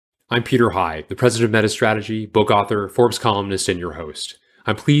I'm Peter High, the president of Metis Strategy, book author, Forbes columnist, and your host.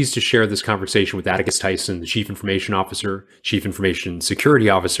 I'm pleased to share this conversation with Atticus Tysen, the Chief Information Officer, Chief Information Security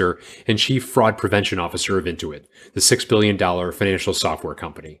Officer, and Chief Fraud Prevention Officer of Intuit, the $6 billion financial software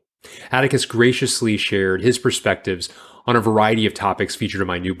company. Atticus graciously shared his perspectives on a variety of topics featured in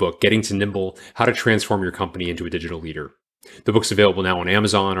my new book, Getting to Nimble, How to Transform Your Company into a Digital Leader. The book's available now on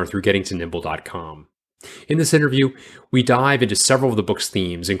Amazon or through gettingtonimble.com. In this interview, we dive into several of the book's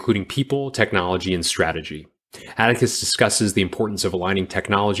themes, including people, technology, and strategy. Atticus discusses the importance of aligning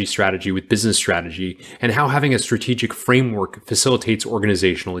technology strategy with business strategy and how having a strategic framework facilitates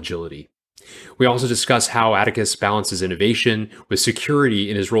organizational agility. We also discuss how Atticus balances innovation with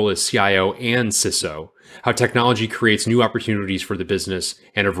security in his role as CIO and CISO, how technology creates new opportunities for the business,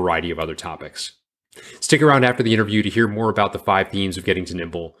 and a variety of other topics. Stick around after the interview to hear more about the 5 themes of Getting to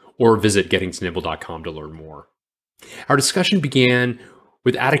Nimble, or visit gettingtonimble.com to learn more. Our discussion began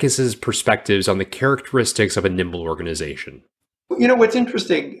with Atticus's perspectives on the characteristics of a nimble organization. You know, what's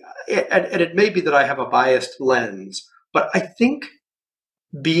interesting, and it may be that I have a biased lens, but I think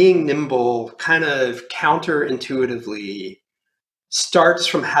being nimble kind of counterintuitively starts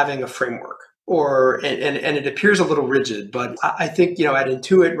from having a framework. And it appears a little rigid, but I think, at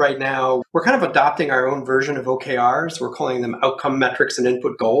Intuit right now, we're kind of adopting our own version of OKRs. We're calling them outcome metrics and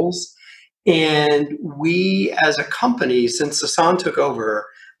input goals. And we, as a company, since Sasan took over,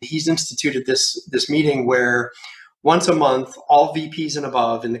 he's instituted this meeting where once a month, all VPs and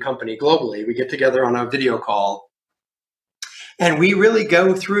above in the company globally, we get together on a video call. And we really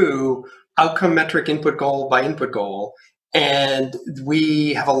go through outcome metric input goal by input goal. And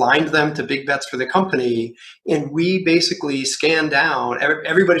we have aligned them to big bets for the company. And we basically scan down,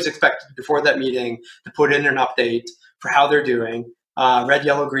 everybody's expected before that meeting to put in an update for how they're doing, red,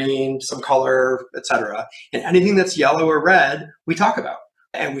 yellow, green, some color, etc. And anything that's yellow or red, we talk about.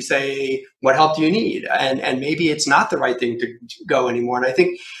 And we say, what help do you need? And maybe it's not the right thing to go anymore. And I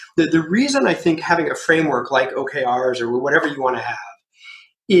think the reason I think having a framework like OKRs or whatever you want to have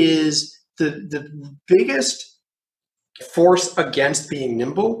is the biggest force against being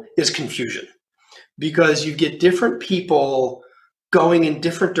nimble is confusion, because you get different people going in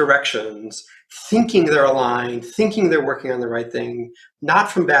different directions, thinking they're aligned, thinking they're working on the right thing,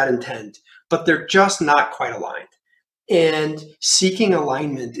 not from bad intent, but they're just not quite aligned. And seeking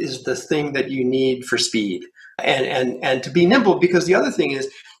alignment is the thing that you need for speed and to be nimble, because the other thing is,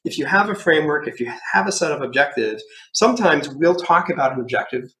 if you have a framework, if you have a set of objectives, sometimes we'll talk about an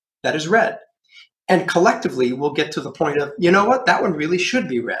objective that is red. And collectively, we'll get to the point of, you know what, that one really should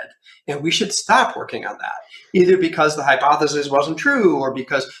be red. And we should stop working on that, either because the hypothesis wasn't true or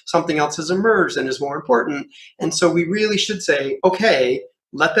because something else has emerged and is more important. And so we really should say, okay,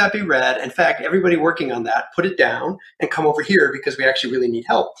 let that be red. In fact, everybody working on that, put it down and come over here because we actually really need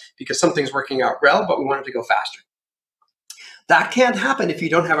help, because something's working out well, but we want it to go faster. That can't happen if you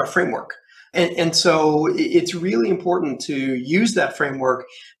don't have a framework. And so it's really important to use that framework,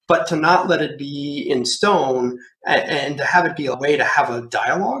 but to not let it be in stone and to have it be a way to have a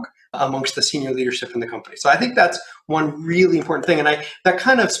dialogue amongst the senior leadership in the company. So I think that's one really important thing. And that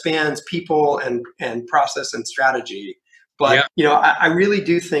kind of spans people and process and strategy. But, yeah. I really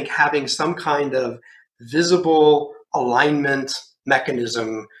do think having some kind of visible alignment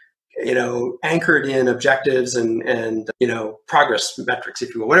mechanism, anchored in objectives and progress metrics,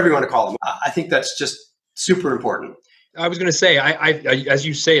 if you will, whatever you want to call them. I think that's just super important. I was going to say, I as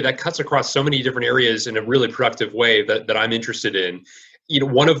you say, that cuts across so many different areas in a really productive way that I'm interested in.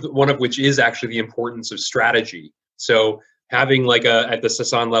 One of which is actually the importance of strategy. So having at the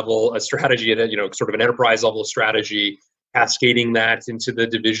Sasan level, a strategy at sort of an enterprise level strategy, cascading that into the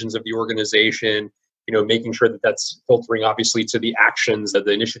divisions of the organization, making sure that that's filtering obviously to the actions, the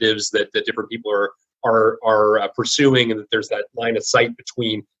initiatives that different people are pursuing, and that there's that line of sight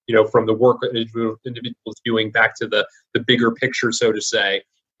between, from the work that individuals doing back to the bigger picture, so to say.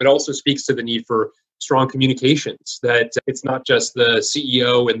 But also speaks to the need for strong communications, that it's not just the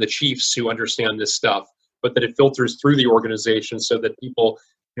CEO and the chiefs who understand this stuff, but that it filters through the organization so that people,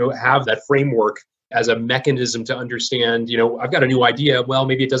 have that framework as a mechanism to understand, I've got a new idea. Well,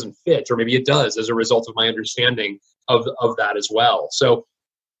 maybe it doesn't fit, or maybe it does as a result of my understanding of that as well. So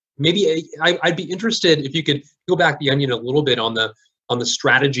maybe I'd be interested if you could peel back the onion a little bit on the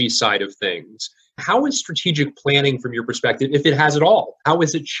strategy side of things. How is strategic planning, from your perspective, if it has at all, how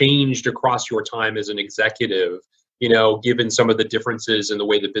has it changed across your time as an executive, given some of the differences in the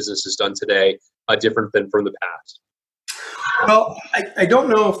way the business is done today, different than from the past? Well, I don't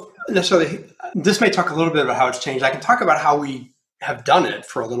know if necessarily, this may talk a little bit about how it's changed. I can talk about how we have done it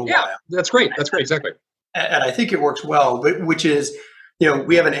for a little while. That's great. That's great. Exactly. And I think it works well, but which is,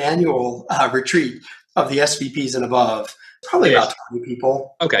 we have an annual retreat of the SVPs and above, probably about 20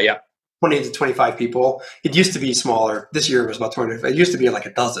 people. Okay, yeah. 20 to 25 people. It used to be smaller. This year it was about 20. It used to be like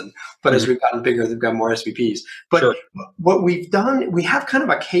a dozen, but as we've gotten bigger, they've got more SVPs. But what we've done, we have kind of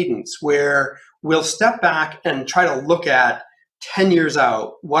a cadence where we'll step back and try to look at 10 years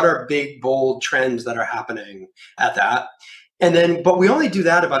out, what are big, bold trends that are happening at that? And then, but we only do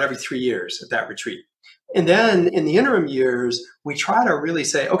that about every 3 years at that retreat. And then in the interim years, we try to really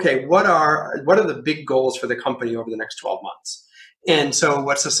say, okay, what are the big goals for the company over the next 12 months? And so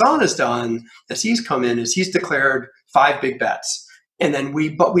what Sasan has done as he's come in is he's declared 5 big bets. And then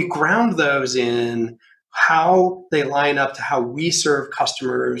we ground those in how they line up to how we serve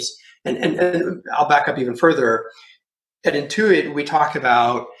customers. And I'll back up even further. At Intuit, we talk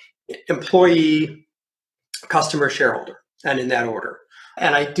about employee, customer, shareholder, and in that order.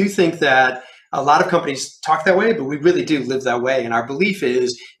 And I do think that a lot of companies talk that way, but we really do live that way. And our belief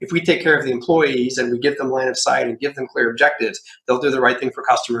is if we take care of the employees and we give them line of sight and give them clear objectives, they'll do the right thing for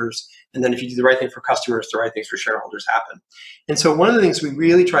customers. And then if you do the right thing for customers, the right things for shareholders happen. And so one of the things we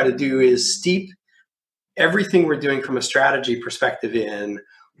really try to do is steep everything we're doing from a strategy perspective in,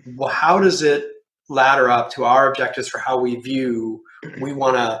 well, how does it ladder up to our objectives for how we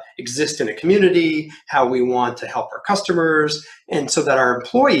want to exist in a community, how we want to help our customers, and so that our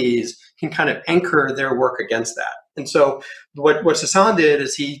employees can kind of anchor their work against that. And so what Sasan did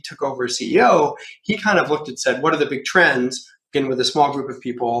is he took over as CEO, he kind of looked and said, what are the big trends, again, with a small group of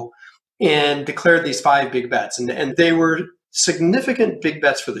people, and declared these 5 big bets. And they were significant big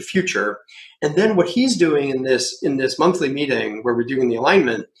bets for the future. And then what he's doing in this monthly meeting where we're doing the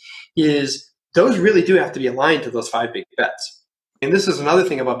alignment is those really do have to be aligned to those 5 big bets. And this is another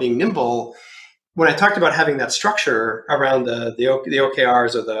thing about being nimble. When I talked about having that structure around the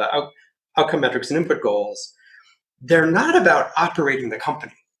OKRs or the outcome metrics and input goals, they're not about operating the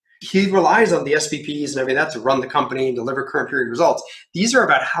company. He relies on the SVPs and everything that to run the company and deliver current period results. These are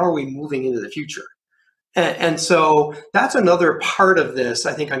about how are we moving into the future. And so that's another part of this,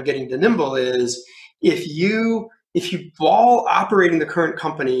 I think, on getting to Nimble is if you ball operating the current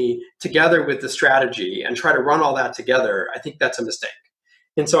company together with the strategy and try to run all that together, I think that's a mistake.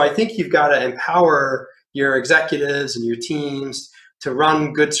 And so I think you've got to empower your executives and your teams to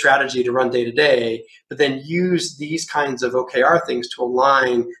run good strategy, to run day to day, but then use these kinds of OKR things to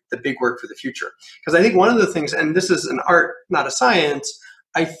align the big work for the future. Because I think one of the things, and this is an art, not a science,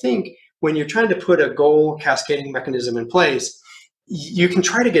 I think when you're trying to put a goal cascading mechanism in place, you can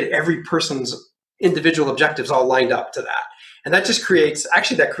try to get every person's individual objectives all lined up to that. And that just creates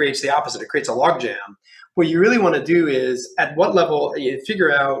the opposite. It creates a logjam. What you really want to do is at what level, you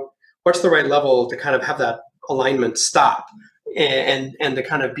figure out what's the right level to kind of have that alignment stop and to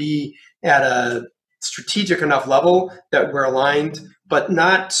kind of be at a strategic enough level that we're aligned, but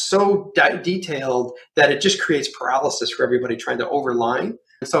not so detailed that it just creates paralysis for everybody trying to overline.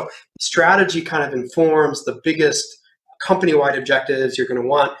 And so strategy kind of informs the biggest company-wide objectives you're going to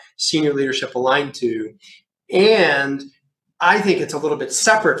want senior leadership aligned to. And I think it's a little bit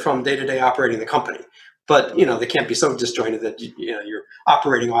separate from day-to-day operating the company. But, they can't be so disjointed that, you're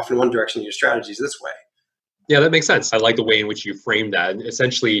operating off in one direction and your strategy is this way. Yeah, that makes sense. I like the way in which you framed that. And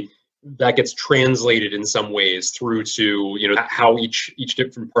essentially, that gets translated in some ways through to, how each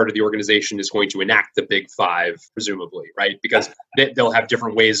different part of the organization is going to enact the big 5, presumably, right? Because they'll have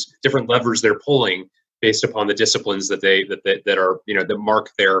different ways, different levers they're pulling based upon the disciplines that that mark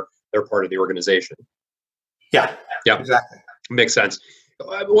their part of the organization. Yeah, exactly. Makes sense.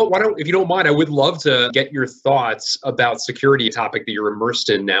 Well, if you don't mind, I would love to get your thoughts about security, a topic that you're immersed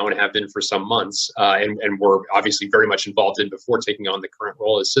in now and have been for some months, and were obviously very much involved in before taking on the current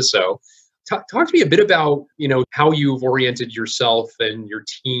role as CISO. Talk to me a bit about, how you've oriented yourself and your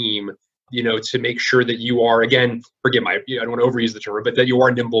team, to make sure that you are, again, forgive my, I don't want to overuse the term, but that you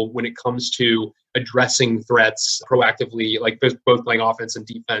are nimble when it comes to addressing threats proactively, like both playing offense and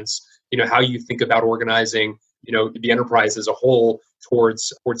defense, how you think about organizing, the enterprise as a whole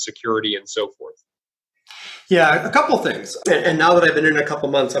towards security and so forth. Yeah, a couple things. And now that I've been in a couple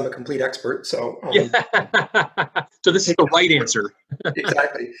months, I'm a complete expert. So, So this is the right answer.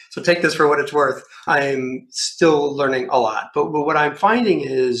 Exactly. So take this for what it's worth. I'm still learning a lot. But what I'm finding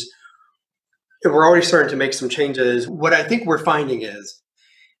is, we're already starting to make some changes. What I think we're finding is,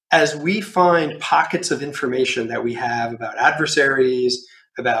 as we find pockets of information that we have about adversaries,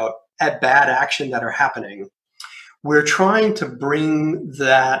 about bad action that are happening, we're trying to bring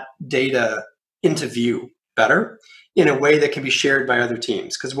that data into view better in a way that can be shared by other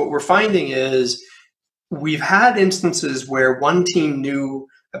teams. Because what we're finding is we've had instances where one team knew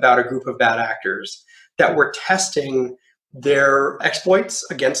about a group of bad actors that were testing their exploits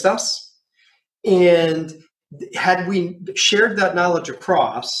against us. And had we shared that knowledge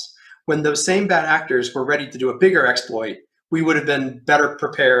across, when those same bad actors were ready to do a bigger exploit, we would have been better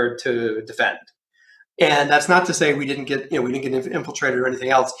prepared to defend. And that's not to say we didn't get infiltrated or anything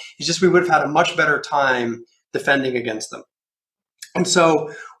else. It's just we would have had a much better time defending against them. And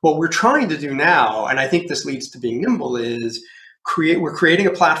so what we're trying to do now, and I think this leads to being nimble, is we're creating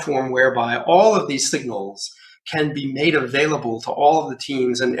a platform whereby all of these signals can be made available to all of the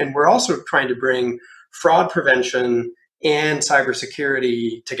teams. And we're also trying to bring fraud prevention and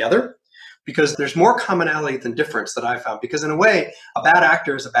cybersecurity together, because there's more commonality than difference that I've found. Because in a way, a bad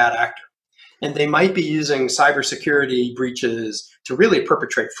actor is a bad actor. And they might be using cybersecurity breaches to really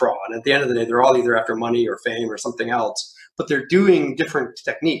perpetrate fraud. And at the end of the day, they're all either after money or fame or something else, but they're doing different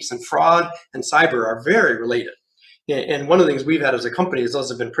techniques. And fraud and cyber are very related. And one of the things we've had as a company is those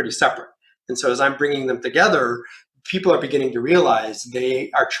have been pretty separate. And so as I'm bringing them together, people are beginning to realize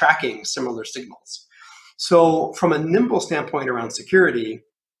they are tracking similar signals. So from a nimble standpoint around security,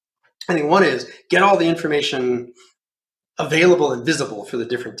 I think one is get all the information available and visible for the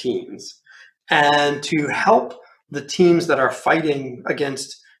different teams, and to help the teams that are fighting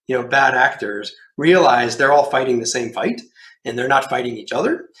against bad actors realize they're all fighting the same fight and they're not fighting each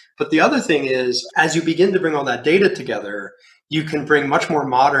other. But the other thing is, as you begin to bring all that data together, you can bring much more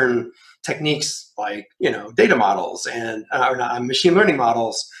modern techniques like data models and machine learning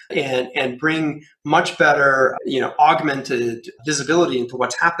models, and bring much better augmented visibility into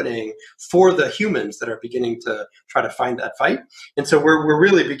what's happening for the humans that are beginning to try to find that fight. And so we're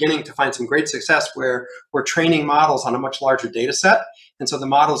really beginning to find some great success where we're training models on a much larger data set, and so the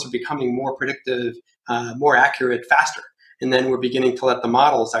models are becoming more predictive, more accurate, faster. And then we're beginning to let the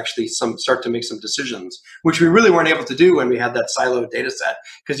models actually start to make some decisions, which we really weren't able to do when we had that siloed data set,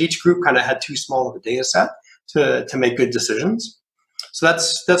 because each group kind of had too small of a data set to make good decisions. So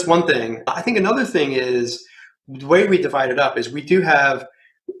that's one thing. I think another thing is the way we divide it up is we do have,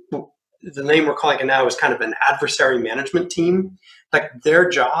 the name we're calling it now is kind of an adversary management team. Like their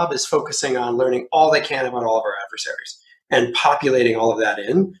job is focusing on learning all they can about all of our adversaries and populating all of that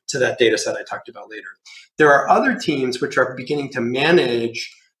in to that data set I talked about later. There are other teams which are beginning to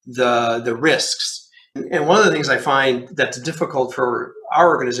manage the risks. And one of the things I find that's difficult for our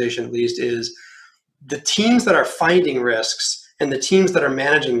organization, at least, is the teams that are finding risks and the teams that are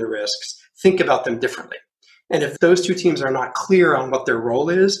managing the risks think about them differently. And if those two teams are not clear on what their role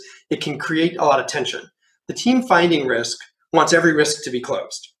is, it can create a lot of tension. The team finding risk wants every risk to be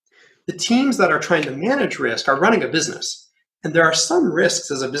closed. The teams that are trying to manage risk are running a business. And there are some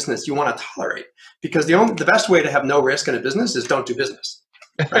risks as a business you want to tolerate, because the best way to have no risk in a business is don't do business,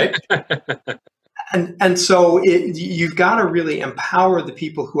 right? and so you've got to really empower the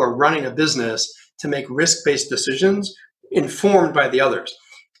people who are running a business to make risk-based decisions informed by the others.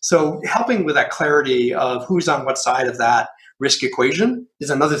 So helping with that clarity of who's on what side of that risk equation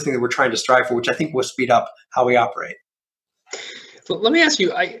is another thing that we're trying to strive for, which I think will speed up how we operate. So let me ask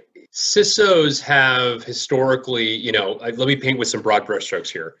you, CISOs have historically, let me paint with some broad brushstrokes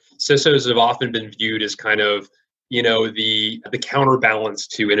here. CISOs have often been viewed as kind of, the counterbalance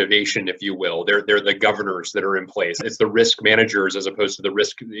to innovation, if you will. They're the governors that are in place. It's the risk managers as opposed to the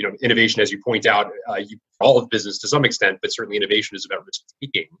risk, innovation, as you point out, all of business to some extent, but certainly innovation is about risk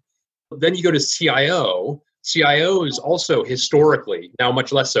taking. Then you go to CIO. CIOs also historically, now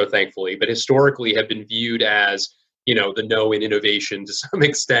much less so thankfully, but historically have been viewed as the know in innovation to some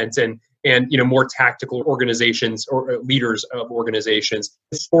extent, and more tactical organizations or leaders of organizations.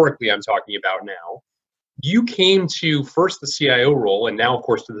 Historically, I'm talking about now. You came to first the CIO role, and now, of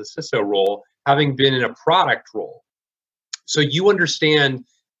course, to the CISO role, having been in a product role. So you understand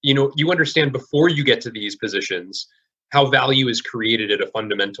before you get to these positions how value is created at a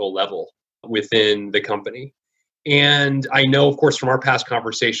fundamental level within the company. And I know, of course, from our past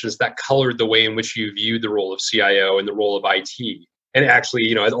conversations that colored the way in which you viewed the role of CIO and the role of IT. And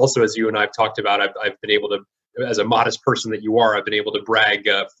actually, also as you and I have talked about, I've been able to, as a modest person that you are, I've been able to brag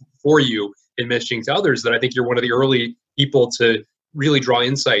for you in mentioning to others that I think you're one of the early people to really draw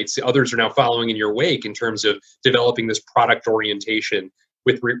insights. Others are now following in your wake in terms of developing this product orientation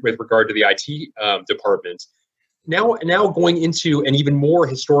with regard to the IT department. Now going into an even more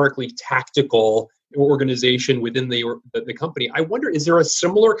historically tactical organization within the company, I wonder, is there a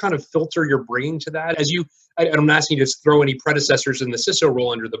similar kind of filter you're bringing to that? I'm not asking you to throw any predecessors in the CISO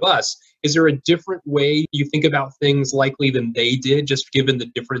role under the bus. Is there a different way you think about things likely than they did, just given the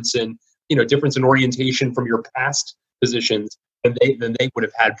difference in orientation from your past positions than they would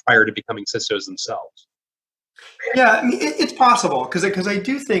have had prior to becoming CISOs themselves? Yeah, I mean, it's possible because I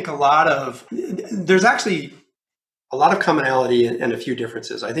do think there's actually a lot of commonality and a few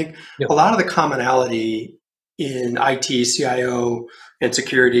differences. I think Yeah. a lot of the commonality in IT, CIO, and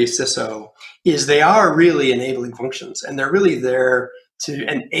security, CISO, is they are really enabling functions, and they're really there to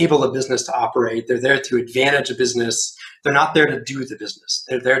enable a business to operate. They're there to advantage a business. They're not there to do the business.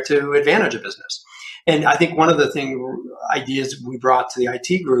 They're there to advantage a business. And I think one of the ideas we brought to the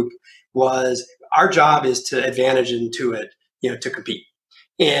IT group was our job is to advantage Intuit, to compete.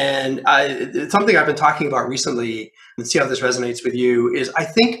 And it's something I've been talking about recently, and see how this resonates with you, is I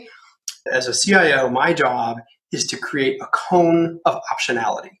think as a CIO, my job is to create a cone of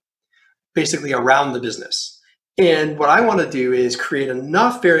optionality, basically around the business. And what I want to do is create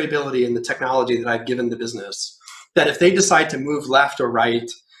enough variability in the technology that I've given the business that if they decide to move left or right,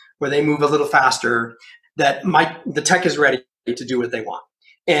 or they move a little faster, that the tech is ready to do what they want.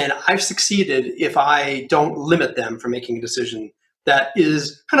 And I've succeeded if I don't limit them from making a decision that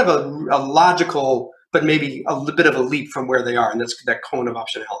is kind of a logical, but maybe a little bit of a leap from where they are, and that's that cone of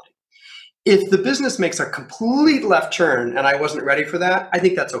optionality. If the business makes a complete left turn and I wasn't ready for that, I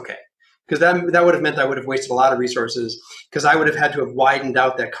think that's okay. Because that would have meant I would have wasted a lot of resources, because I would have had to have widened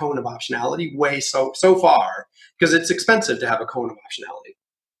out that cone of optionality way so far, because it's expensive to have a cone of optionality.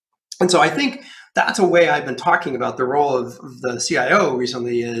 And so I think that's a way I've been talking about the role of the CIO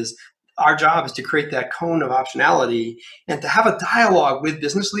recently, is our job is to create that cone of optionality and to have a dialogue with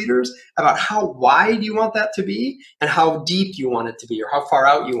business leaders about how wide you want that to be and how deep you want it to be, or how far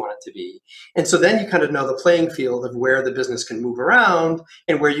out you want it to be. And so then you kind of know the playing field of where the business can move around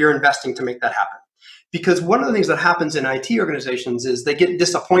and where you're investing to make that happen. Because one of the things that happens in IT organizations is they get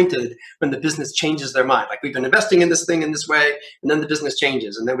disappointed when the business changes their mind. Like, we've been investing in this thing in this way, and then the business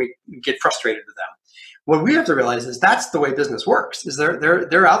changes, and then we get frustrated with them. What we have to realize is that's the way business works. Is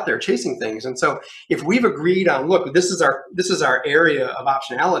they're out there chasing things, and so if we've agreed on, look, this is our area of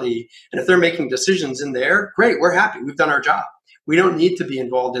optionality, and if they're making decisions in there, great, we're happy, we've done our job. We don't need to be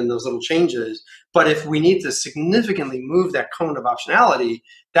involved in those little changes. But if we need to significantly move that cone of optionality,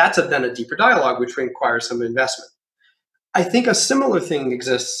 that's then a deeper dialogue, which requires some investment. I think a similar thing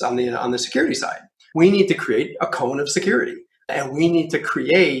exists on the security side. We need to create a cone of security. And we need to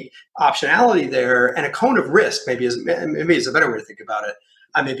create optionality there, and a cone of risk, maybe is a better way to think about it.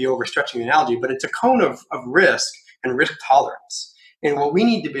 I may be overstretching the analogy, but it's a cone of risk and risk tolerance. And what we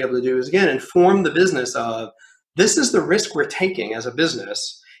need to be able to do is, again, inform the business of, this is the risk we're taking as a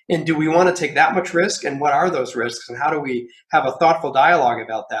business, and do we want to take that much risk, and what are those risks, and how do we have a thoughtful dialogue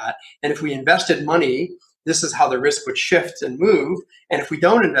about that? And if we invested money, this is how the risk would shift and move. And if we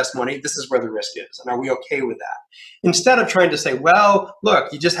don't invest money, this is where the risk is. And are we okay with that? Instead of trying to say, well,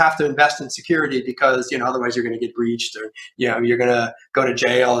 look, you just have to invest in security because, otherwise you're going to get breached, or, you're going to go to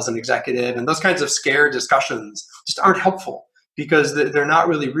jail as an executive. And those kinds of scare discussions just aren't helpful, because they're not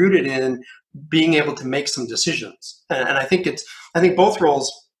really rooted in being able to make some decisions. And I think both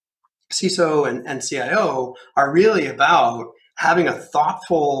roles, CISO and CIO, are really about having a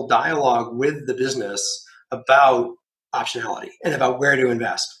thoughtful dialogue with the business about optionality and about where to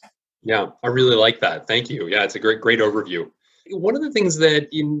invest. Yeah, I really like that. Thank you. Yeah, it's a great overview. One of the things that,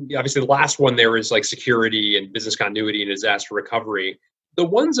 obviously the last one there is like security and business continuity and disaster recovery. The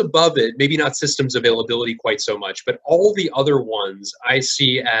ones above it, maybe not systems availability quite so much, but all the other ones I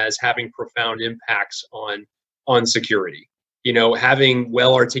see as having profound impacts on security. Having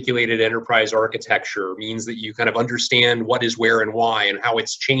well-articulated enterprise architecture means that you kind of understand what is where and why, and how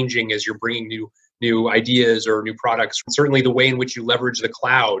it's changing as you're bringing new ideas or new products. Certainly the way in which you leverage the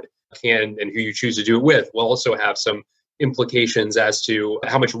cloud and who you choose to do it with will also have some implications as to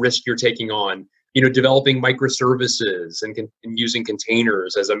how much risk you're taking on. Developing microservices and using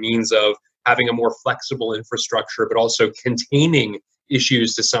containers as a means of having a more flexible infrastructure, but also containing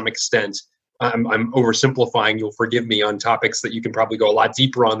issues to some extent. I'm oversimplifying, you'll forgive me, on topics that you can probably go a lot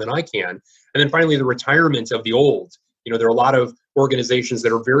deeper on than I can. And then finally, the retirement of the old. There are a lot of organizations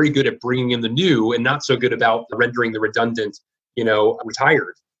that are very good at bringing in the new and not so good about rendering the redundant,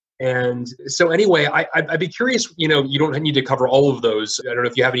 retired. And so anyway, I'd be curious, you don't need to cover all of those. I don't know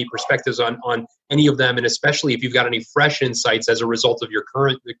if you have any perspectives on any of them, and especially if you've got any fresh insights as a result of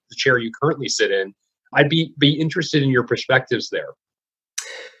the chair you currently sit in. I'd be interested in your perspectives there.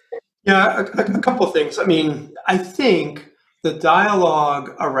 Yeah, a couple of things. I think the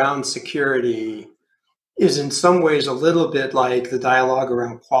dialogue around security is in some ways a little bit like the dialogue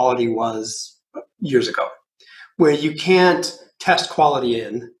around quality was years ago, where you can't test quality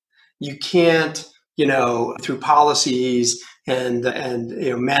in, you can't, through policies and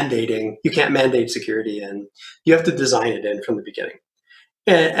mandating, you can't mandate security in. You have to design it in from the beginning.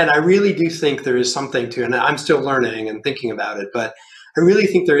 And I really do think there is something to, and I'm still learning and thinking about it, but I really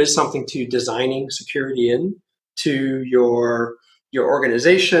think there is something to designing security in to your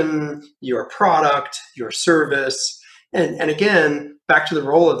organization, your product, your service. And again, back to the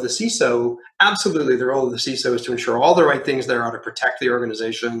role of the CISO, absolutely the role of the CISO is to ensure all the right things there are to protect the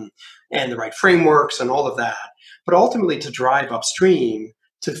organization and the right frameworks and all of that. But ultimately to drive upstream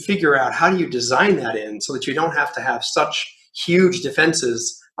to figure out how do you design that in so that you don't have to have such huge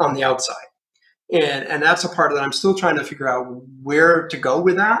defenses on the outside. And that's a part that I'm still trying to figure out where to go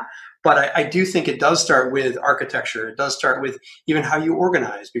with that. But I do think it does start with architecture. It does start with even how you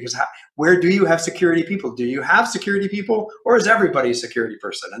organize, because where do you have security people? Do you have security people, or is everybody a security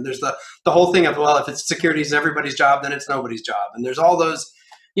person? And there's the whole thing of, well, if it's security is everybody's job, then it's nobody's job. And there's all those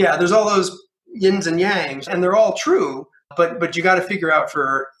yins and yangs, and they're all true. But you got to figure out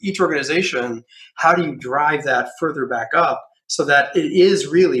for each organization, how do you drive that further back up so that it is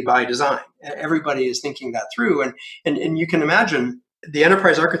really by design? Everybody is thinking that through. And you can imagine the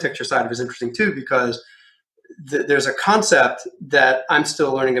enterprise architecture side of it is interesting too, because there's a concept that I'm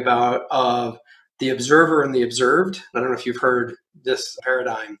still learning about of the observer and the observed. I don't know if you've heard this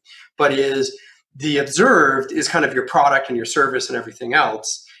paradigm, but is the observed is kind of your product and your service and everything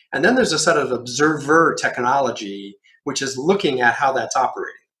else. And then there's a set of observer technology, which is looking at how that's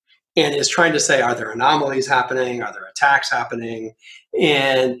operating and is trying to say, are there anomalies happening? Are there attacks happening?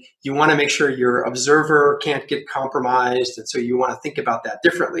 And you want to make sure your observer can't get compromised. And so you want to think about that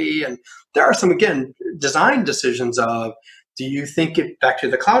differently. And there are some, again, design decisions of, do you think it, back to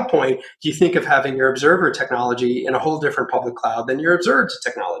the cloud point, do you think of having your observer technology in a whole different public cloud than your observed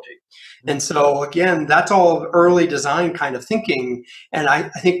technology? And so again, that's all early design kind of thinking. And I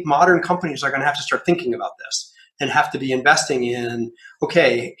think modern companies are going to have to start thinking about this and have to be investing in,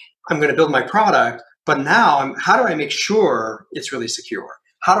 okay, I'm going to build my product, but now how do I make sure it's really secure?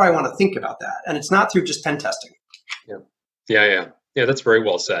 How do I want to think about that? And it's not through just pen testing. Yeah, that's very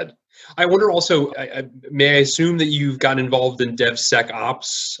well said. I wonder also, may I assume that you've gotten involved in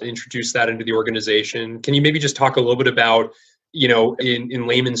DevSecOps, introduced that into the organization? Can you maybe just talk a little bit about, in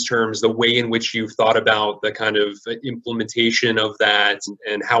layman's terms, the way in which you've thought about the kind of implementation of that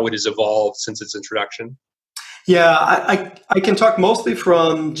and how it has evolved since its introduction? Yeah, I can talk mostly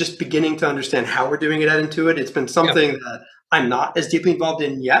from just beginning to understand how we're doing it at Intuit. It's been something that I'm not as deeply involved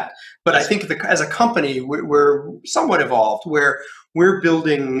in yet, but I think as a company, we're somewhat evolved, where we're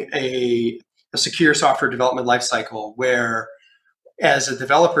building a secure software development lifecycle where, as a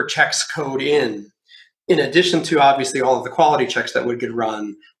developer checks code in addition to obviously all of the quality checks that would get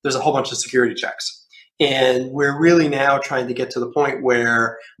run, there's a whole bunch of security checks. And we're really now trying to get to the point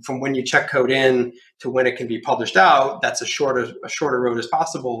where from when you check code in to when it can be published out, that's a shorter road as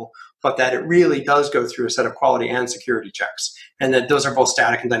possible, but that it really does go through a set of quality and security checks. And that those are both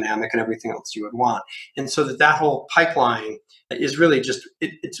static and dynamic and everything else you would want. And so that whole pipeline is really just,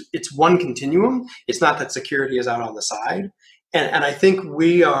 it's one continuum. It's not that security is out on the side. And I think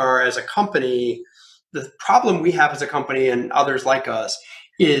we are, as a company, the problem we have as a company and others like us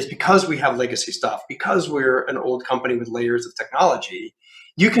is because we have legacy stuff, because we're an old company with layers of technology,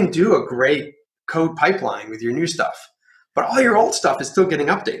 you can do a great code pipeline with your new stuff, but all your old stuff is still getting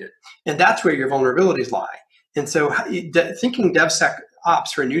updated. And that's where your vulnerabilities lie. And so thinking DevSecOps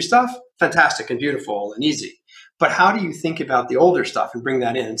for new stuff, fantastic and beautiful and easy. But how do you think about the older stuff and bring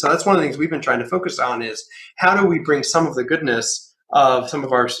that in? So that's one of the things we've been trying to focus on is how do we bring some of the goodness of some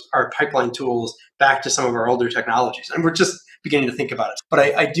of our pipeline tools back to some of our older technologies? And we're just beginning to think about it. But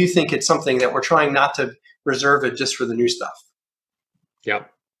I do think it's something that we're trying not to reserve it just for the new stuff. Yeah,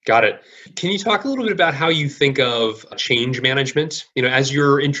 got it. Can you talk a little bit about how you think of change management? As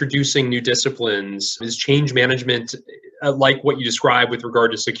you're introducing new disciplines, is change management like what you described with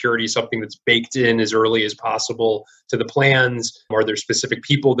regard to security, something that's baked in as early as possible to the plans? Are there specific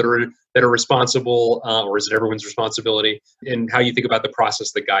people that are responsible, or is it everyone's responsibility? And how you think about the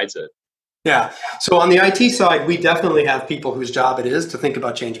process that guides it? Yeah. So on the IT side, we definitely have people whose job it is to think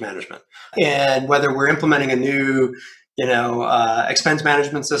about change management. And whether we're implementing a new, expense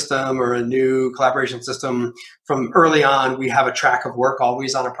management system or a new collaboration system, from early on, we have a track of work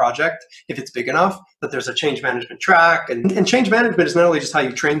always on a project, if it's big enough, that there's a change management track. And change management is not only just how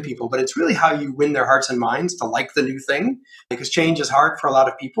you train people, but it's really how you win their hearts and minds to like the new thing, because change is hard for a lot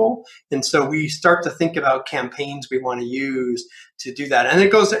of people. And so we start to think about campaigns we want to use to do that. And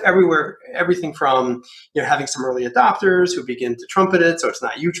it goes everywhere, everything from having some early adopters who begin to trumpet it, so it's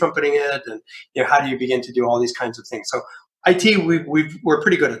not you trumpeting it, and how do you begin to do all these kinds of things. So IT, we're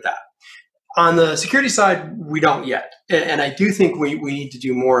pretty good at that. On the security side, we don't yet. And I do think we need to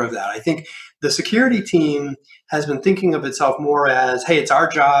do more of that. I think the security team has been thinking of itself more as, hey, it's our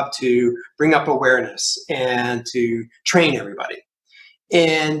job to bring up awareness and to train everybody.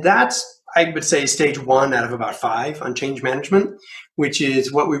 And that's, I would say stage 1 out of about 5 on change management, which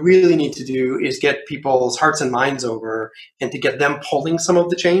is what we really need to do is get people's hearts and minds over and to get them pulling some of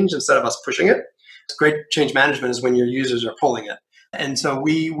the change instead of us pushing it. Great change management is when your users are pulling it. And so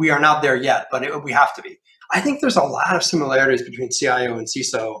we are not there yet, but we have to be. I think there's a lot of similarities between CIO and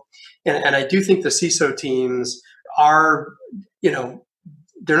CISO. And I do think the CISO teams are,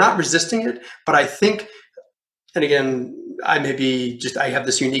 they're not resisting it, but I think, and again, I have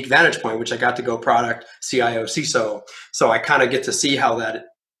this unique vantage point, which I got to go product, CIO, CISO. So I kind of get to see how that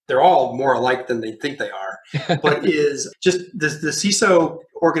they're all more alike than they think they are. But is just the CISO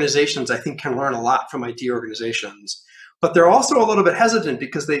organizations, I think, can learn a lot from IT organizations. But they're also a little bit hesitant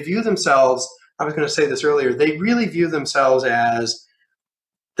because they view themselves, I was going to say this earlier, they really view themselves as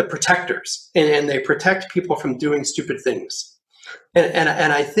the protectors, and they protect people from doing stupid things. And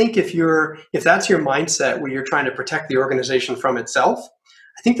I think if that's your mindset where you're trying to protect the organization from itself,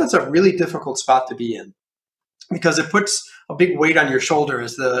 I think that's a really difficult spot to be in, because it puts a big weight on your shoulder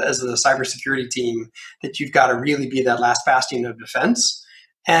as the cybersecurity team that you've got to really be that last bastion of defense.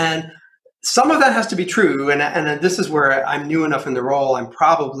 And some of that has to be true. And this is where I'm new enough in the role. I'm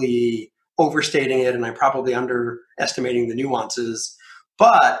probably overstating it, and I'm probably underestimating the nuances.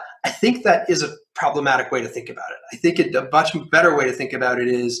 But I think that is a problematic way to think about it. I think a much better way to think about it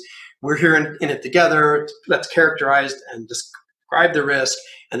is we're here in it together. Let's characterize and describe the risk,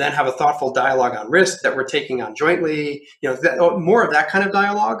 and then have a thoughtful dialogue on risk that we're taking on jointly. More of that kind of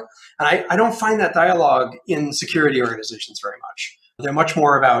dialogue. And I don't find that dialogue in security organizations very much. They're much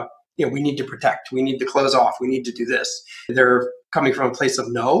more about, we need to protect, we need to close off, we need to do this. They're coming from a place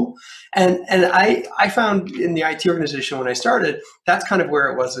of no. And I found in the IT organization when I started, that's kind of where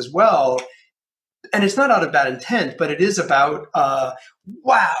it was as well. And it's not out of bad intent, but it is about,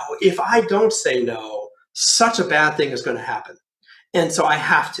 wow, if I don't say no, such a bad thing is going to happen. And so I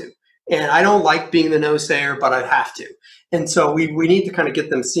have to. And I don't like being the no sayer, but I have to. And so we need to kind of get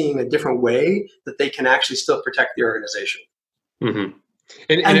them seeing a different way that they can actually still protect the organization. Mm-hmm.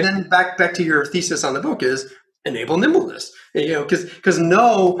 And then back to your thesis on the book is enable nimbleness. Because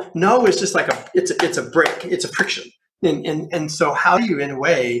no is just like it's a break, it's a friction. And so how do you, in a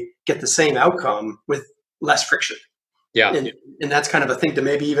way, get the same outcome with less friction? Yeah. And that's kind of a thing to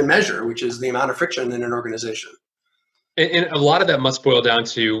maybe even measure, which is the amount of friction in an organization. And a lot of that must boil down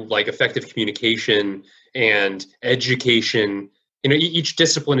to like effective communication and education. Each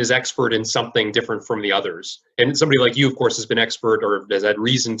discipline is expert in something different from the others. And somebody like you, of course, has been expert or has had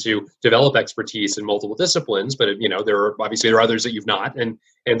reason to develop expertise in multiple disciplines. But, there are others that you've not. And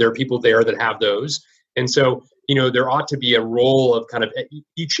there are people there that have those. And so, there ought to be a role of kind of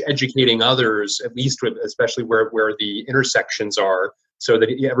each educating others, at least especially where the intersections are, so that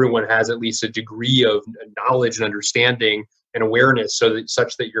everyone has at least a degree of knowledge and understanding and awareness,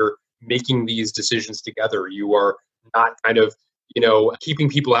 such that you're making these decisions together. You are not kind of, keeping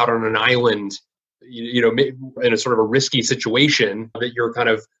people out on an island, in a sort of a risky situation, that you're kind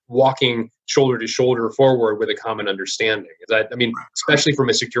of walking shoulder to shoulder forward with a common understanding. Especially from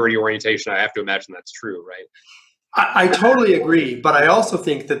a security orientation, I have to imagine that's true, right? I totally agree, but I also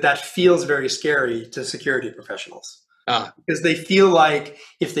think that feels very scary to security professionals. Because they feel like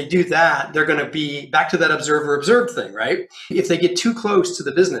if they do that, they're going to be back to that observed thing, right? If they get too close to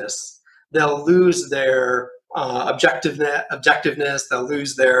the business, they'll lose their objectiveness, they'll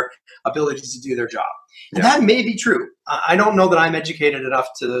lose their ability to do their job. And that may be true. I don't know that I'm educated enough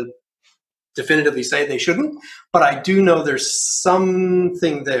to definitively say they shouldn't, but I do know there's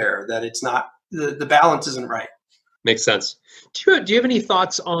something there that it's not, the balance isn't right. Makes sense. Do you have any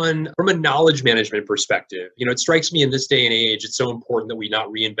thoughts on, from a knowledge management perspective? It strikes me in this day and age, it's so important that we not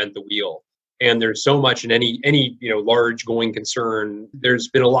reinvent the wheel. And there's so much in any large going concern. There's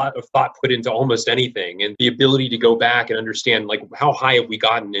been a lot of thought put into almost anything, and the ability to go back and understand, like, how high have we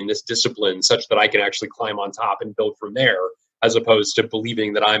gotten in this discipline, such that I can actually climb on top and build from there, as opposed to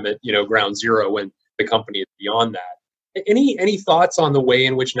believing that I'm at ground zero when the company is beyond that. Any thoughts on the way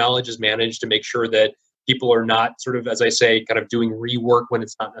in which knowledge is managed to make sure that people are not sort of, as I say, kind of doing rework when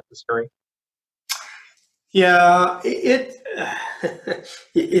it's not necessary? Yeah, it's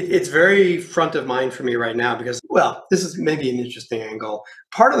very front of mind for me right now because, well, this is maybe an interesting angle.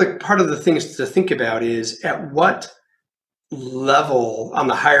 Part of the things to think about is at what level on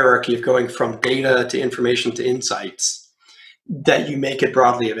the hierarchy of going from data to information to insights that you make it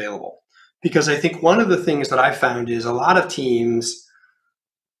broadly available. Because I think one of the things that I found is a lot of teams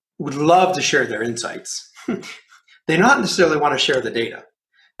would love to share their insights. They not necessarily want to share the data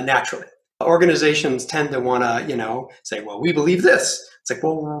naturally. Organizations tend to want to, say, well, we believe this. It's like,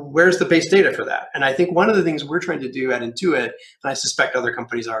 well, where's the base data for that? And I think one of the things we're trying to do at Intuit, and I suspect other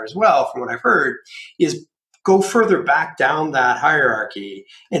companies are as well, from what I've heard, is go further back down that hierarchy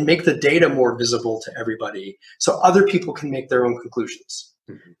and make the data more visible to everybody so other people can make their own conclusions.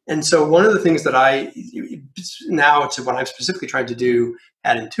 Mm-hmm. And so one of the things that now to what I'm specifically trying to do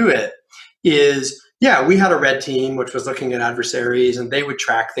at Intuit is, yeah, we had a red team, which was looking at adversaries, and they would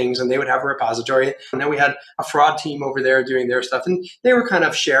track things and they would have a repository. And then we had a fraud team over there doing their stuff, and they were kind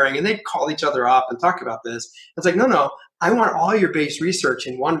of sharing, and they'd call each other up and talk about this. It's like, no, I want all your base research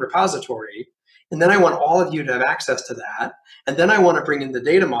in one repository. And then I want all of you to have access to that. And then I want to bring in the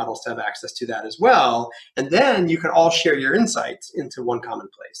data models to have access to that as well. And then you can all share your insights into one common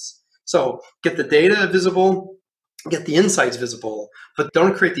place. So get the data visible, get the insights visible, but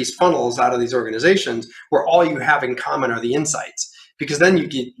don't create these funnels out of these organizations where all you have in common are the insights, because then you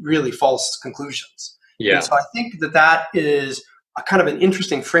get really false conclusions. Yeah. And so I think that is a kind of an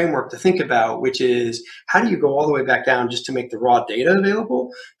interesting framework to think about, which is how do you go all the way back down just to make the raw data available?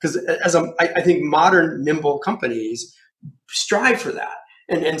 Because I think modern Nimble companies strive for that.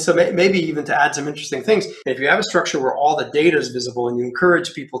 And so maybe even to add some interesting things, if you have a structure where all the data is visible and you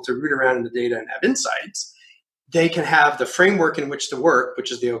encourage people to root around in the data and have insights, they can have the framework in which to work,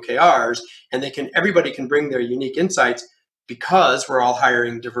 which is the OKRs, and everybody can bring their unique insights, because we're all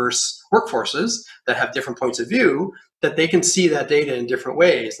hiring diverse workforces that have different points of view, that they can see that data in different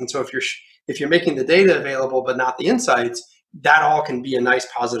ways. And so if you're making the data available but not the insights, that all can be a nice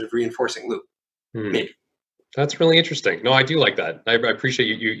positive reinforcing loop. Maybe. That's really interesting. No, I do like that. I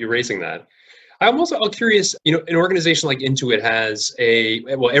appreciate you raising that. I'm also curious, an organization like Intuit has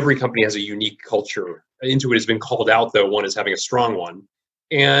every company has a unique culture. Intuit has been called out, though, one as having a strong one.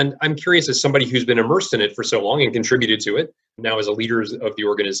 And I'm curious, as somebody who's been immersed in it for so long and contributed to it, now as a leader of the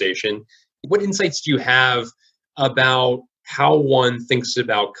organization, what insights do you have about how one thinks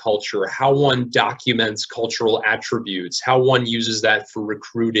about culture, how one documents cultural attributes, how one uses that for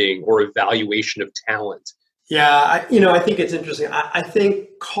recruiting or evaluation of talent? Yeah, I think it's interesting. I think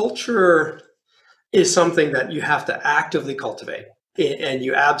culture is something that you have to actively cultivate, and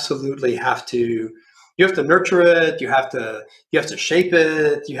you absolutely have to nurture it. You have to shape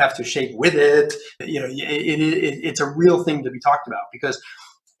it. You have to shape with it. It's a real thing to be talked about, because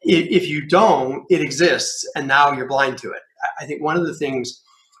if you don't, it exists, and now you're blind to it. I think one of the things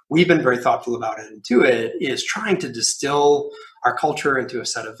we've been very thoughtful about at Intuit is trying to distill our culture into a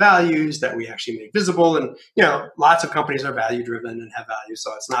set of values that we actually make visible. And, lots of companies are value driven and have values,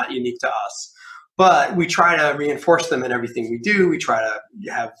 so it's not unique to us. But we try to reinforce them in everything we do. We try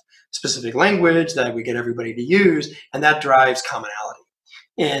to have specific language that we get everybody to use, and that drives commonality.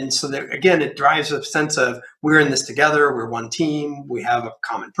 And so that, again, it drives a sense of we're in this together, we're one team, we have a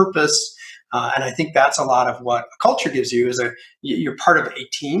common purpose. And I think that's a lot of what a culture gives you, is you're part of a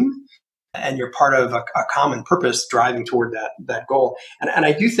team and you're part of a common purpose driving toward that goal. And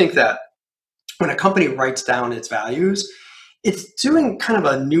I do think that when a company writes down its values, it's doing kind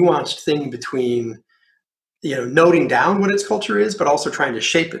of a nuanced thing between noting down what its culture is, but also trying to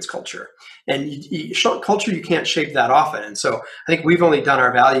shape its culture. And culture, you can't shape that often. And so I think we've only done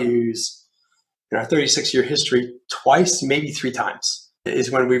our values in our 36-year history twice, maybe 3 times, is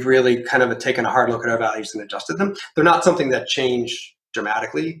when we've really kind of taken a hard look at our values and adjusted them. They're not something that change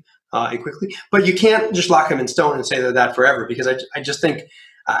dramatically and quickly, but you can't just lock them in stone and say they're that forever, because I just think,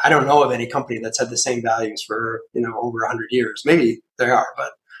 I don't know of any company that's had the same values for, over 100 years. Maybe they are,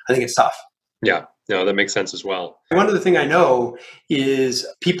 but I think it's tough. Yeah, no, that makes sense as well. One other thing I know is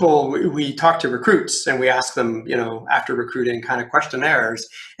we talk to recruits and we ask them, after recruiting kind of questionnaires,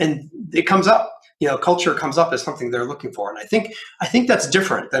 and it comes up, culture comes up as something they're looking for. And I think that's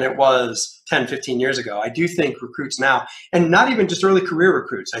different than it was 10, 15 years ago. I do think recruits now, and not even just early career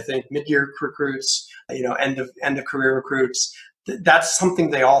recruits, I think mid-year recruits, end of career recruits, that's something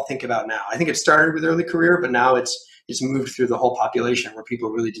they all think about now. I think it started with early career, but now it's moved through the whole population where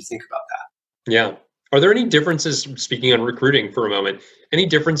people really do think about that. Yeah. Are there any differences, speaking on recruiting for a moment, any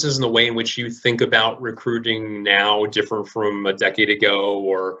differences in the way in which you think about recruiting now different from a decade ago?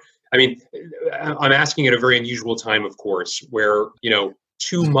 Or, I'm asking at a very unusual time, of course, where,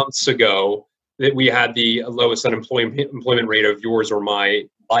 2 months ago that we had the lowest employment rate of yours or my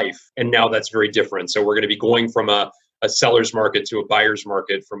life. And now that's very different. So we're going to be going from a seller's market to a buyer's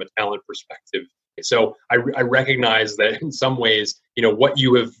market from a talent perspective. So I recognize that in some ways, what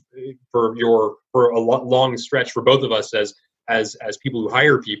you have for a long stretch for both of us as people who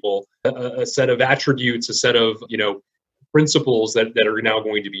hire people, a set of attributes, a set of principles that are now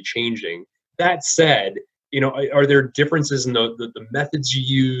going to be changing. That said, are there differences in the methods you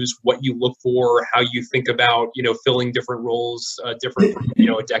use, what you look for, how you think about, filling different roles, different from,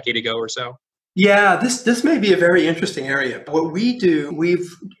 a decade ago or so? Yeah, this may be a very interesting area. What we do,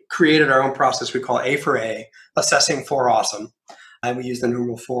 we've created our own process we call A for A, assessing for awesome. And we use the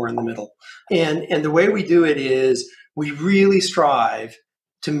numeral 4 in the middle. And the way we do it is we really strive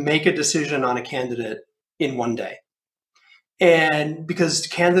to make a decision on a candidate in one day. And because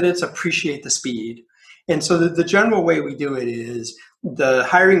candidates appreciate the speed. And so the general way we do it is the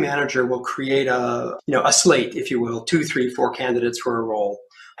hiring manager will create a slate, if you will, 2, 3, 4 candidates for a role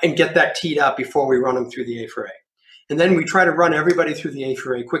and get that teed up before we run them through the A for A. And then we try to run everybody through the A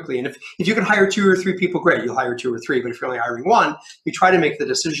for A quickly. And if you can hire 2 or 3 people, great, you'll hire 2 or 3. But if you're only hiring 1, we try to make the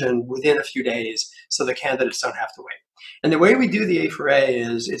decision within a few days so the candidates don't have to wait. And the way we do the A for A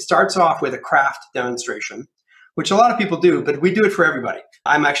is it starts off with a craft demonstration, which a lot of people do, but we do it for everybody.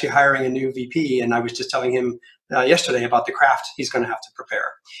 I'm actually hiring a new VP, and I was just telling him yesterday about the craft he's going to have to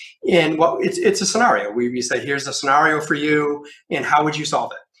prepare. And it's a scenario. We say, here's a scenario for you, and how would you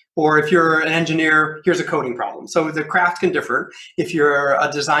solve it? Or if you're an engineer, here's a coding problem. So the craft can differ. If you're a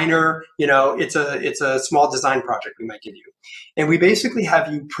designer, it's a small design project we might give you. And we basically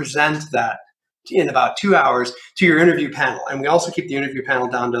have you present that in about 2 hours to your interview panel. And we also keep the interview panel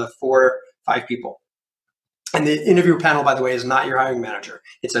down to 4, 5 people. And the interview panel, by the way, is not your hiring manager.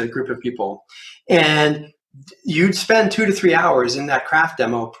 It's a group of people. And you'd spend 2 to 3 hours in that craft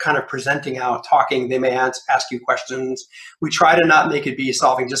demo kind of presenting out, talking. They may ask you questions. We try to not make it be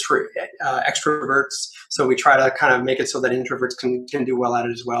solving just for extroverts. So we try to kind of make it so that introverts can do well at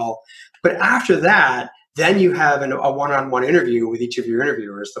it as well. But after that, then you have a one-on-one interview with each of your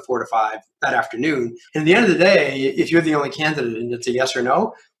interviewers, the 4 to 5 that afternoon. And at the end of the day, if you're the only candidate and it's a yes or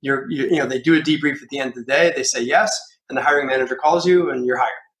no, they do a debrief at the end of the day. They say yes, and the hiring manager calls you, and you're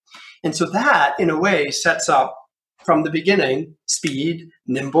hired. And so that, in a way, sets up from the beginning speed,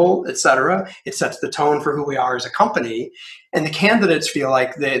 nimble, et cetera. It sets the tone for who we are as a company. And the candidates feel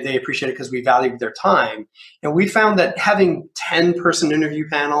like they appreciate it because we value their time. And we found that having 10-person interview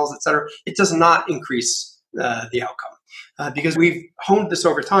panels, et cetera, it does not increase the outcome. Because we've honed this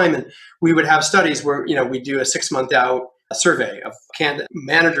over time, and we would have studies where we do a 6-month out survey of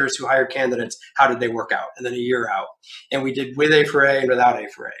managers who hired candidates. How did they work out? And then a year out. And we did with A for A and without A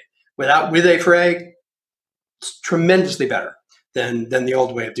for A. With A for A, it's tremendously better than the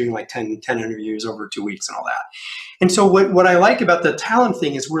old way of doing like 10 interviews over 2 weeks and all that. And so what I like about the talent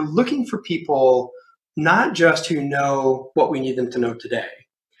thing is we're looking for people not just who know what we need them to know today,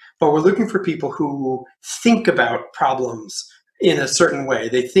 but we're looking for people who think about problems in a certain way.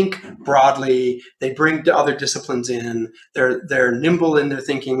 They think broadly, they bring other disciplines in, they're nimble in their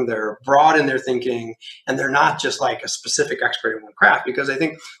thinking, they're broad in their thinking, and they're not just like a specific expert in one craft. Because I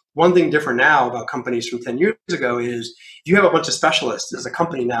think one thing different now about companies from 10 years ago is if you have a bunch of specialists as a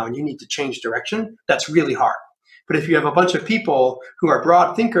company now and you need to change direction, that's really hard. But if you have a bunch of people who are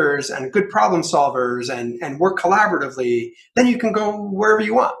broad thinkers and good problem solvers and work collaboratively, then you can go wherever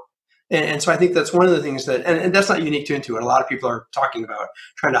you want. And so I think that's one of the things that, and that's not unique to Intuit. A lot of people are talking about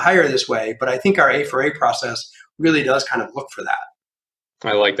trying to hire this way, but I think our A for A process really does kind of look for that.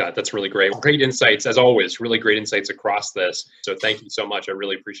 I like that. That's really great. Great insights, as always, really great insights across this. So thank you so much. I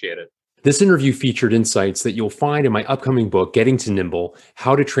really appreciate it. This interview featured insights that you'll find in my upcoming book, Getting to Nimble,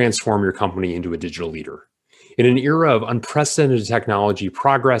 How to Transform Your Company into a Digital Leader. In an era of unprecedented technology,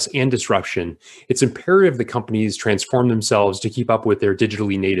 progress, and disruption, it's imperative that companies transform themselves to keep up with their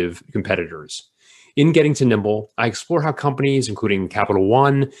digitally native competitors. In Getting to Nimble, I explore how companies, including Capital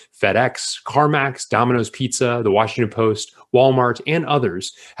One, FedEx, CarMax, Domino's Pizza, The Washington Post, Walmart, and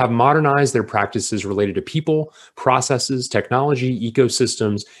others, have modernized their practices related to people, processes, technology,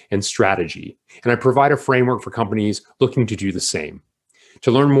 ecosystems, and strategy. And I provide a framework for companies looking to do the same.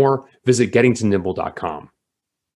 To learn more, visit gettingtonimble.com.